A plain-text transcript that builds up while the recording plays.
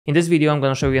In this video, I'm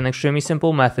going to show you an extremely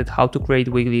simple method how to create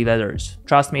wiggly letters.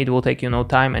 Trust me, it will take you no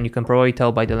time and you can probably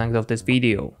tell by the length of this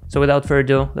video. So without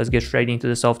further ado, let's get straight into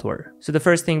the software. So the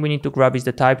first thing we need to grab is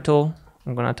the type tool.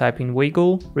 I'm going to type in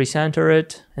wiggle, recenter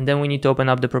it, and then we need to open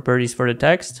up the properties for the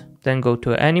text, then go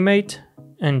to animate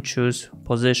and choose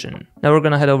position. Now we're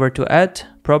going to head over to add,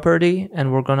 property,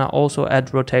 and we're going to also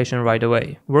add rotation right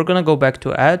away. We're going to go back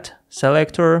to add,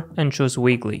 selector, and choose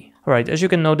wiggly. Alright, as you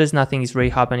can notice, nothing is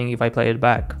really happening if I play it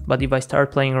back. But if I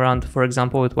start playing around, for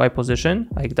example, with Y position,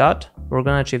 like that, we're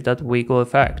gonna achieve that wiggle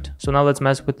effect. So now let's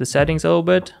mess with the settings a little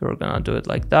bit. We're gonna do it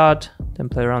like that, then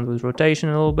play around with rotation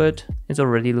a little bit. It's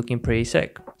already looking pretty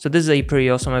sick. So this is a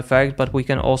pretty awesome effect, but we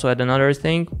can also add another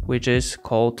thing, which is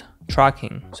called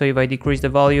tracking. So if I decrease the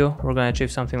value, we're gonna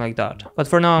achieve something like that. But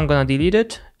for now, I'm gonna delete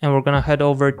it and we're gonna head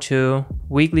over to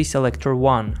wiggly selector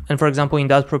 1. And for example, in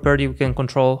that property, we can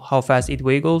control how fast it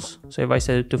wiggles. So if I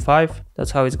set it to 5,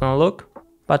 that's how it's gonna look,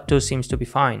 but 2 seems to be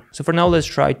fine. So for now, let's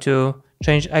try to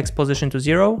change X position to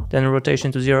 0, then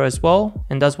rotation to 0 as well.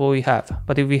 And that's what we have.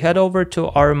 But if we head over to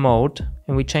our mode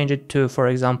and we change it to, for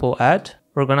example, add,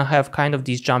 we're gonna have kind of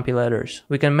these jumpy letters.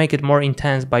 We can make it more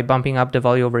intense by bumping up the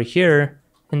value over here.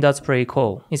 And that's pretty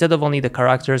cool. Instead of only the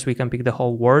characters, we can pick the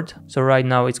whole word. So right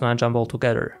now it's gonna jump all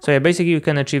together. So yeah, basically you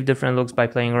can achieve different looks by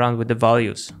playing around with the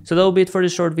values. So that'll be it for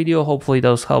this short video. Hopefully that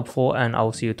was helpful and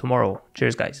I'll see you tomorrow.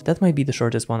 Cheers guys. That might be the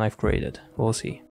shortest one I've created. We'll see.